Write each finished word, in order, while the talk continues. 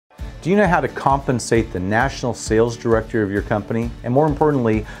Do you know how to compensate the national sales director of your company? And more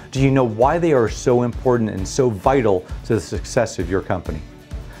importantly, do you know why they are so important and so vital to the success of your company?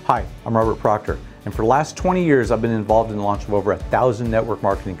 Hi, I'm Robert Proctor, and for the last 20 years I've been involved in the launch of over 1,000 network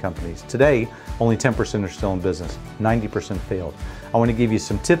marketing companies. Today, only 10% are still in business, 90% failed. I want to give you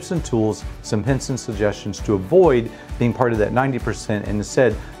some tips and tools, some hints and suggestions to avoid being part of that 90% and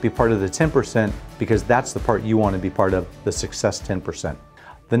instead be part of the 10%, because that's the part you want to be part of, the success 10%.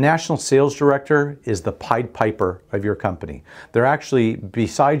 The national sales director is the Pied Piper of your company. They're actually,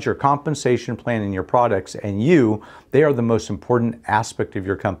 besides your compensation plan and your products and you, they are the most important aspect of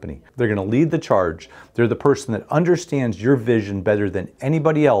your company. They're going to lead the charge. They're the person that understands your vision better than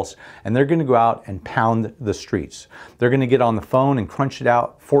anybody else, and they're going to go out and pound the streets. They're going to get on the phone and crunch it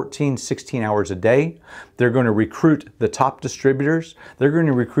out 14, 16 hours a day. They're going to recruit the top distributors. They're going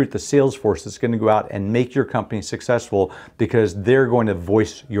to recruit the sales force that's going to go out and make your company successful, because they're going to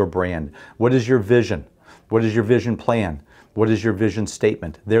voice your brand. What is your vision? What is your vision plan? What is your vision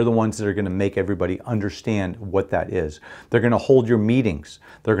statement? They're the ones that are going to make everybody understand what that is. They're going to hold your meetings.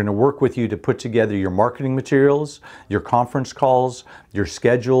 They're going to work with you to put together your marketing materials, your conference calls, your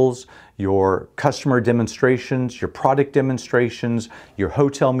schedules, your customer demonstrations, your product demonstrations, your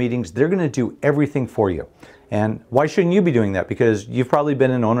hotel meetings. They're going to do everything for you. And why shouldn't you be doing that? Because you've probably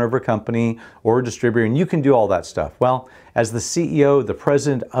been an owner of a company or a distributor and you can do all that stuff. Well, as the CEO, the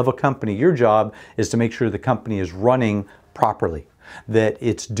president of a company, your job is to make sure the company is running properly, that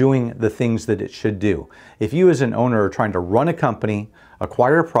it's doing the things that it should do. If you as an owner are trying to run a company,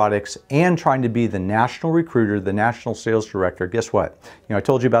 acquire products, and trying to be the national recruiter, the national sales director, guess what? I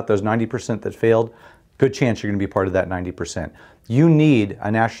told you about those 90% that failed. Good chance you're going to be part of that 90%. You need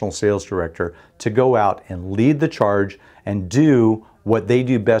a national sales director to go out and lead the charge and do what they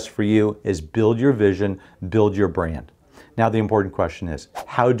do best for you, is build your vision, build your brand. Now the important question is,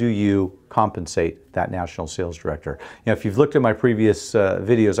 how do you compensate that national sales director? If you've looked at my previous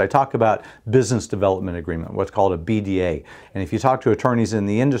videos, I talk about business development agreement, what's called a BDA. And if you talk to attorneys in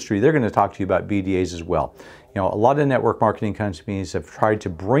the industry, they're going to talk to you about BDAs as well. A lot of network marketing companies have tried to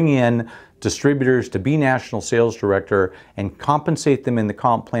bring in distributors to be national sales director and compensate them in the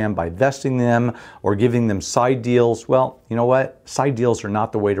comp plan by vesting them or giving them side deals. Well, you know what? Side deals are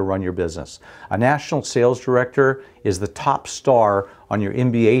not the way to run your business. A national sales director is the top star on your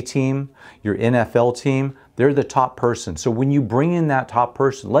NBA team, your NFL team. They're the top person. So when you bring in that top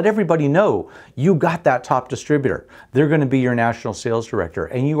person, let everybody know you got that top distributor. They're going to be your national sales director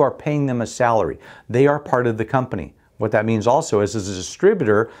and you are paying them a salary. They are part of the company. What that means also is, as a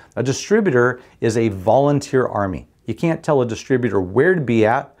distributor is a volunteer army. You can't tell a distributor where to be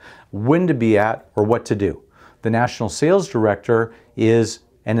at, when to be at, or what to do. The national sales director is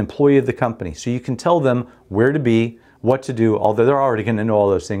an employee of the company. So you can tell them where to be, what to do, although they're already going to know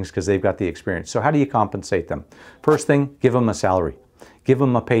all those things because they've got the experience. So how do you compensate them? First thing, give them a salary. Give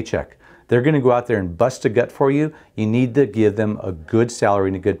them a paycheck. They're going to go out there and bust a gut for you. You need to give them a good salary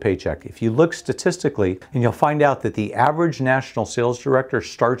and a good paycheck. If you look statistically, and you'll find out that the average national sales director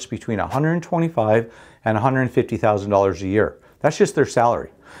starts between $125,000 and $150,000 a year. That's just their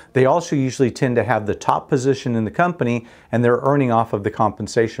salary. They also usually tend to have the top position in the company and they're earning off of the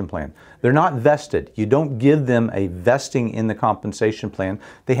compensation plan. They're not vested. You don't give them a vesting in the compensation plan.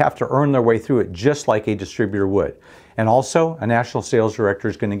 They have to earn their way through it just like a distributor would. And also, a national sales director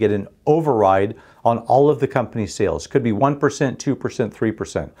is going to get an override on all of the company's sales. Could be 1%, 2%,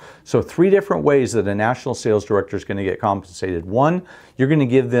 3%. So 3 different ways that a national sales director is going to get compensated. One, you're going to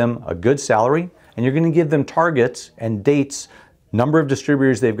give them a good salary and you're going to give them targets and dates, number of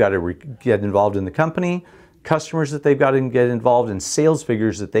distributors they've got to get involved in the company, customers that they've got to get involved in, sales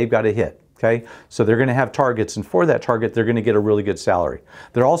figures that they've got to hit. Okay? So they're going to have targets, and for that target, they're going to get a really good salary.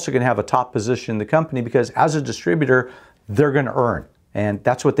 They're also going to have a top position in the company because as a distributor, they're going to earn. And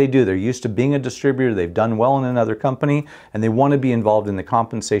that's what they do. They're used to being a distributor. They've done well in another company, and they want to be involved in the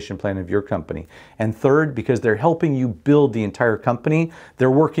compensation plan of your company. And third, because they're helping you build the entire company,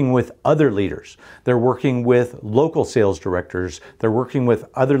 they're working with other leaders. They're working with local sales directors. They're working with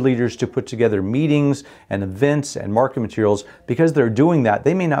other leaders to put together meetings and events and market materials. Because they're doing that,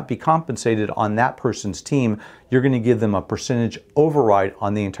 they may not be compensated on that person's team. You're going to give them a percentage override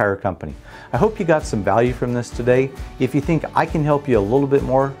on the entire company. I hope you got some value from this today. If you think I can help you a little bit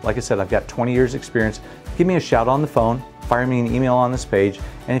more, like I said, I've got 20 years experience, give me a shout on the phone, fire me an email on this page.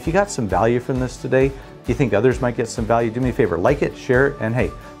 And if you got some value from this today, you think others might get some value, do me a favor, like it, share it, and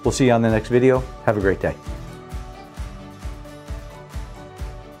hey, we'll see you on the next video. Have a great day.